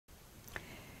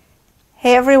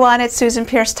Hey everyone, it's Susan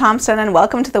Peirce Thompson and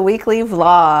welcome to the weekly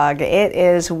vlog. It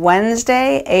is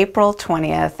Wednesday, April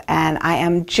 20th, and I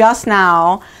am just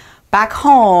now back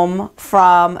home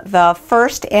from the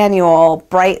first annual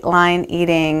Bright Line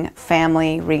Eating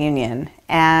family reunion,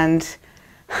 and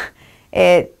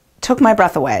it took my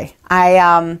breath away.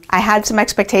 I had some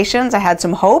expectations, I had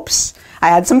some hopes, I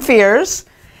had some fears,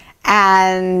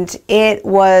 and it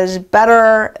was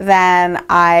better than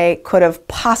I could have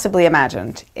possibly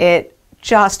imagined. It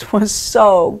just was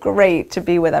so great to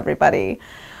be with everybody.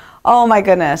 Oh my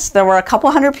goodness, there were a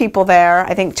couple hundred people there,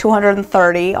 I think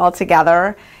 230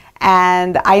 altogether,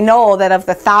 and I know that of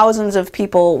the thousands of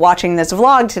people watching this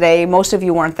vlog today, most of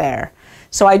you weren't there.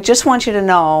 So I just want you to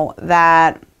know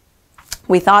that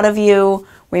we thought of you,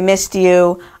 we missed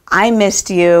you, I missed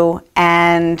you,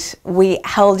 and we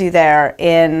held you there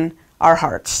in our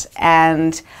hearts.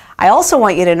 And I also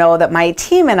want you to know that my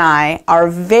team and I are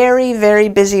very, very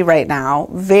busy right now,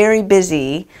 very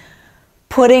busy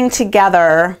putting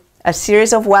together a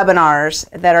series of webinars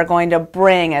that are going to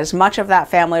bring as much of that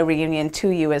family reunion to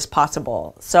you as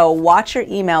possible. So watch your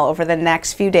email over the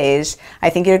next few days. I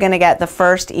think you're going to get the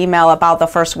first email about the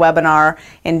first webinar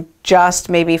in just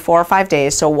maybe 4 or 5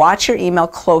 days. So watch your email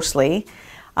closely.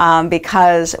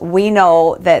 Because we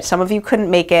know that some of you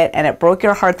couldn't make it and it broke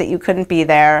your heart that you couldn't be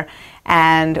there,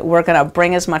 and we're going to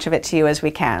bring as much of it to you as we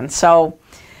can. So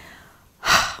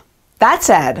that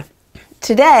said,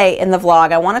 today in the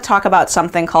vlog I want to talk about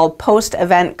something called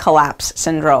post-event collapse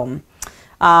syndrome,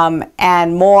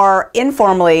 and more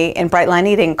informally in Bright Line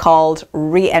Eating called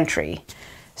re-entry.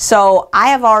 So I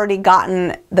have already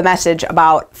gotten the message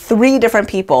about 3 different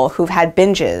people who've had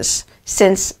binges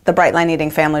since the Bright Line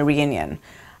Eating family reunion.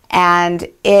 And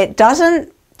it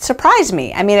doesn't surprise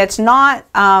me. I mean, it's not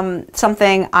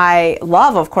something I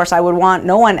love. Of course, I would want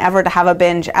no one ever to have a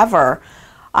binge ever.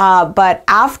 But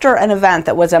after an event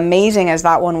that was amazing as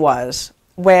that one was,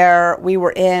 where we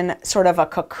were in sort of a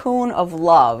cocoon of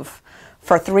love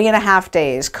for 3.5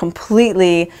 days,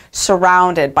 completely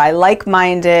surrounded by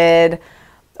like-minded,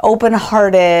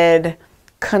 open-hearted,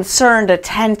 concerned,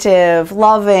 attentive,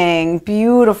 loving,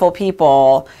 beautiful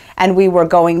people, and we were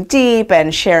going deep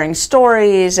and sharing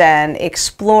stories and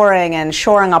exploring and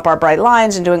shoring up our bright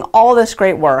lines and doing all this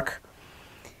great work.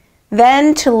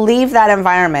 Then to leave that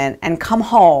environment and come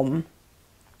home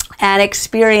and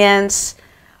experience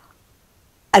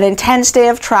an intense day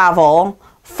of travel,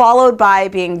 followed by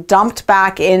being dumped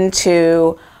back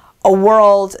into a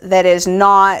world that is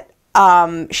not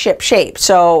ship-shape.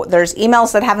 So there's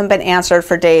emails that haven't been answered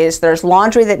for days, there's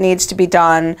laundry that needs to be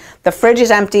done, the fridge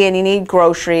is empty and you need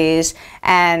groceries,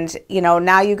 and you know,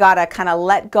 now you gotta kind of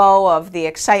let go of the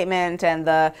excitement and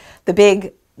the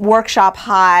big workshop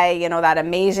high, you know, that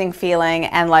amazing feeling,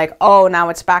 and like, oh, now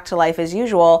it's back to life as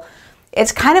usual.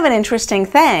 It's kind of an interesting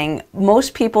thing.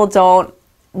 Most people don't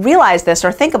realize this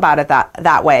or think about it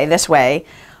this way,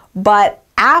 but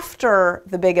after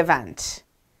the big event,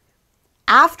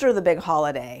 after the big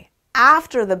holiday,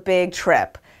 after the big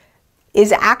trip,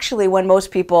 is actually when most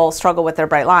people struggle with their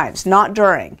bright lines, not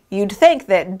during. You'd think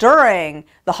that during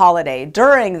the holiday,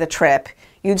 during the trip,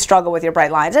 you'd struggle with your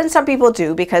bright lines. And some people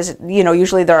do, because, you know,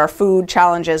 usually there are food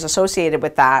challenges associated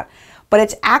with that. But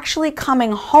it's actually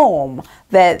coming home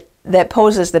that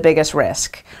poses the biggest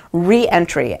risk,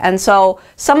 re-entry. And so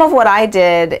some of what I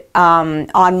did on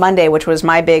Monday, which was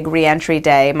my big re-entry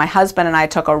day, my husband and I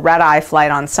took a red-eye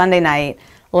flight on Sunday night,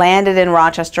 landed in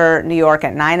Rochester, New York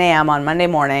at 9 a.m. on Monday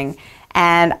morning,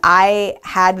 and I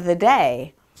had the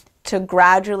day to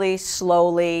gradually,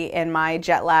 slowly, in my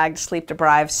jet-lagged,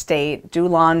 sleep-deprived state, do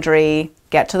laundry,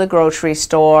 get to the grocery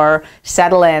store,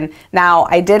 settle in. Now,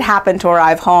 I did happen to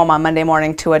arrive home on Monday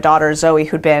morning to a daughter, Zoe,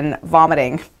 who'd been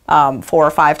vomiting 4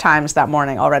 or 5 times that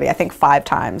morning already. I think 5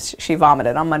 times she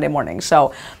vomited on Monday morning.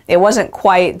 So it wasn't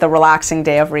quite the relaxing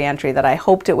day of re-entry that I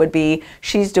hoped it would be.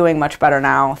 She's doing much better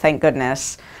now, thank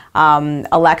goodness.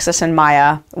 Alexis and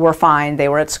Maya were fine. They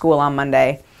were at school on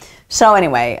Monday. So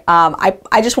anyway,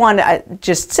 I just wanted to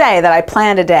just say that I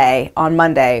planned a day on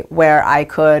Monday where I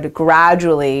could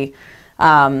gradually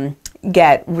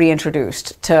get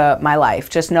reintroduced to my life,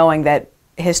 just knowing that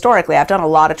historically I've done a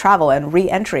lot of travel and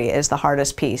re-entry is the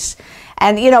hardest piece.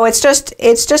 And you know, it's just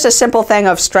a simple thing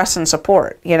of stress and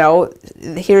support. You know,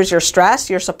 here's your stress,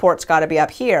 your support's got to be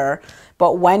up here.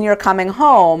 But when you're coming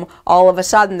home, all of a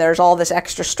sudden there's all this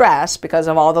extra stress because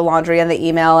of all the laundry and the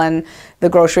email and the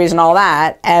groceries and all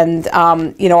that. And,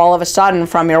 you know, all of a sudden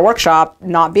from your workshop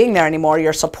not being there anymore,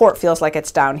 your support feels like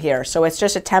it's down here. So it's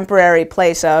just a temporary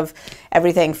place of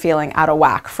everything feeling out of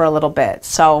whack for a little bit.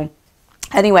 So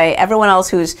Anyway, everyone else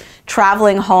who's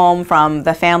traveling home from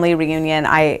the family reunion,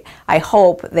 I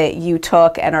hope that you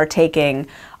took and are taking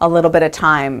a little bit of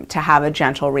time to have a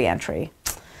gentle reentry.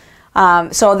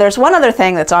 So there's one other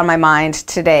thing that's on my mind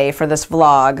today for this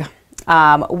vlog,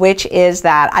 which is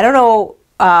that, I don't know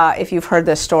if you've heard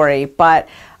this story, but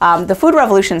the Food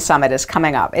Revolution Summit is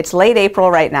coming up. It's late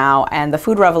April right now, and the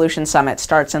Food Revolution Summit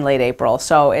starts in late April,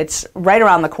 so it's right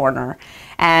around the corner.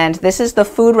 And this is the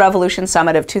Food Revolution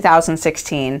Summit of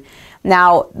 2016.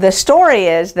 Now, the story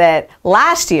is that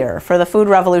last year, for the Food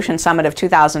Revolution Summit of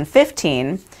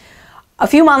 2015, a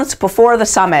few months before the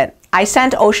summit, I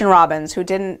sent Ocean Robbins, who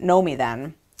didn't know me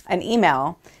then, an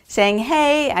email saying,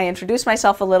 hey, I introduced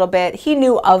myself a little bit. He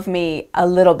knew of me a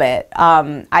little bit.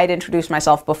 I had introduced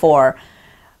myself before.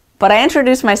 But I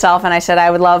introduced myself and I said,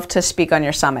 I would love to speak on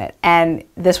your summit. And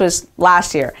this was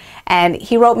last year. And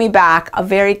he wrote me back a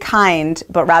very kind,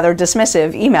 but rather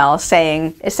dismissive email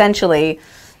saying, essentially,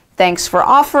 thanks for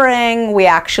offering. We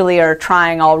actually are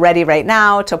trying already right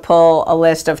now to pull a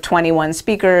list of 21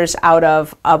 speakers out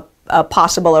of a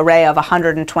possible array of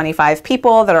 125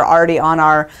 people that are already on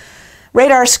our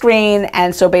radar screen.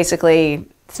 And so basically,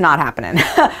 it's not happening.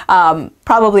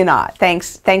 Probably not.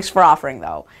 Thanks for offering,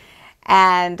 though.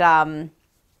 And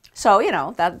so, you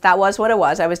know, that was what it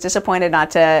was. I was disappointed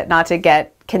not to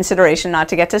get consideration, not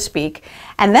to get to speak.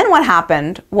 And then what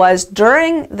happened was,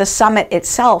 during the summit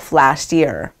itself last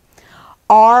year,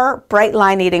 our Bright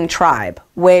Line Eating tribe,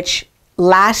 which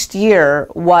last year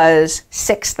was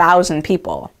 6,000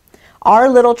 people, our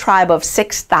little tribe of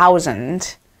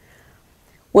 6,000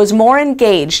 was more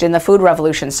engaged in the Food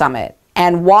Revolution Summit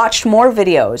and watched more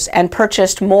videos and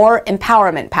purchased more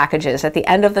empowerment packages at the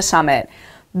end of the summit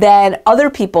than other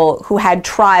people who had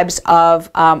tribes of,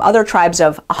 other tribes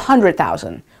of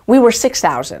 100,000. We were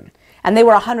 6,000 and they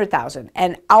were 100,000.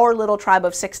 And our little tribe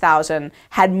of 6,000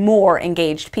 had more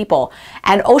engaged people.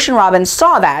 And Ocean Robbins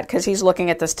saw that because he's looking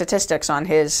at the statistics on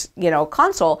his,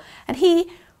 console. And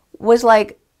he was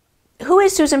like, who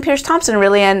is Susan Peirce Thompson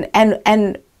really?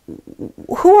 And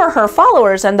who are her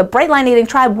followers? And the Bright Line Eating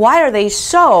tribe, why are they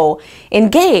so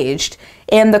engaged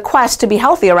in the quest to be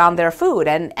healthy around their food?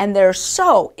 And they're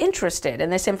so interested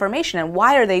in this information. And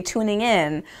why are they tuning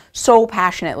in so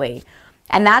passionately?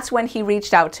 And that's when he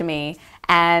reached out to me,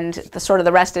 and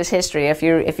the rest is history. If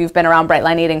you've been around Bright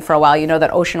Line Eating for a while, you know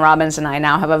that Ocean Robbins and I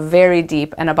now have a very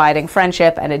deep and abiding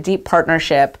friendship and a deep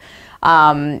partnership.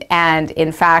 And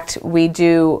in fact, we're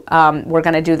going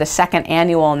to do the second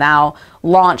annual now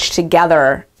launch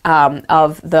together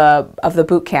of the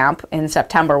boot camp in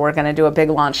September. We're going to do a big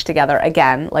launch together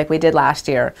again, like we did last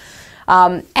year.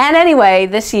 And anyway,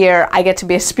 this year I get to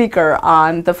be a speaker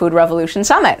on the Food Revolution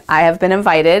Summit. I have been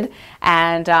invited,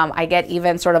 and I get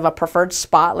even sort of a preferred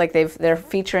spot. Like they're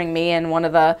featuring me in one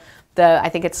of the I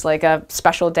think it's like a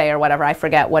special day or whatever. I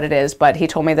forget what it is, but he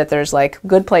told me that there's like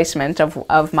good placement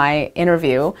of my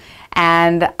interview.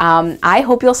 And I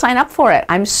hope you'll sign up for it.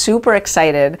 I'm super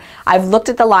excited. I've looked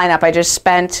at the lineup. I just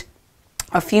spent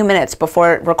a few minutes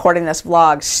before recording this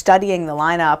vlog studying the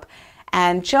lineup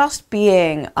and just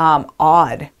being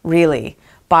awed, really,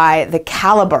 by the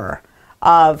caliber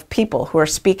of people who are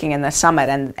speaking in the summit.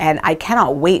 And I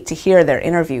cannot wait to hear their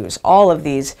interviews. All of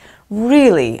these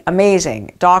really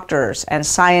amazing doctors and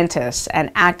scientists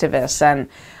and activists and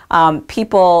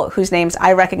people whose names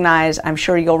I recognize. I'm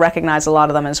sure you'll recognize a lot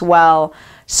of them as well.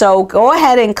 So go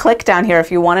ahead and click down here if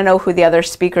you want to know who the other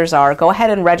speakers are. Go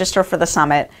ahead and register for the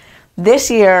summit. This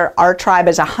year, our tribe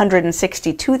is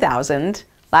 162,000.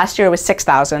 Last year it was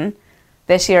 6,000.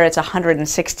 This year it's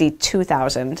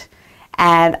 162,000.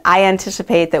 And I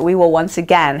anticipate that we will once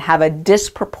again have a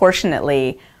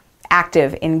disproportionately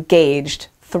active, engaged,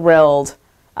 thrilled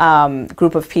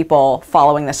group of people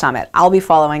following the summit. I'll be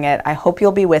following it. I hope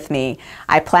you'll be with me.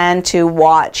 I plan to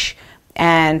watch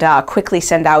and quickly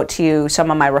send out to you some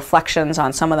of my reflections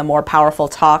on some of the more powerful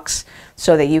talks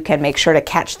so that you can make sure to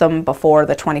catch them before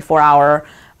the 24-hour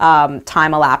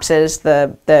time elapses.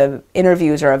 The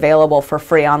interviews are available for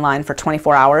free online for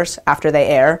 24 hours after they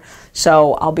air.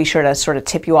 So I'll be sure to sort of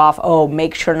tip you off, oh,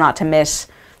 make sure not to miss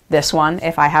this one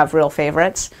if I have real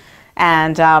favorites.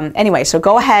 And anyway, so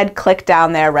go ahead, click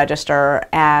down there, register,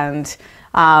 and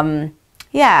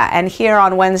yeah, and here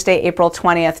on Wednesday, April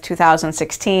 20th,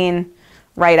 2016,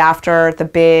 right after the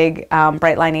big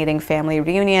Bright Line Eating family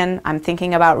reunion, I'm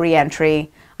thinking about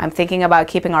re-entry. I'm thinking about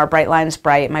keeping our bright lines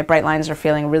bright. My bright lines are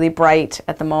feeling really bright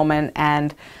at the moment,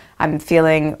 and I'm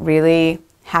feeling really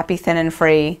happy, thin, and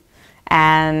free,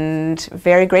 and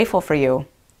very grateful for you.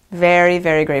 Very,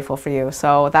 very grateful for you.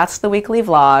 So that's the weekly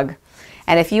vlog.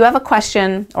 And if you have a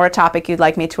question or a topic you'd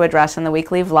like me to address in the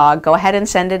weekly vlog, go ahead and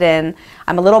send it in.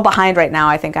 I'm a little behind right now.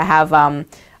 I think I have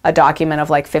a document of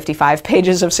like 55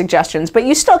 pages of suggestions, but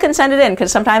you still can send it in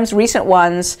because sometimes recent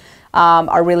ones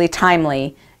are really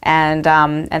timely. And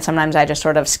sometimes I just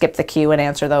sort of skip the queue and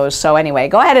answer those. So anyway,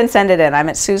 go ahead and send it in. I'm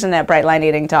at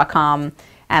Susan@brightlineeating.com,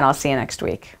 and I'll see you next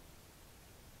week.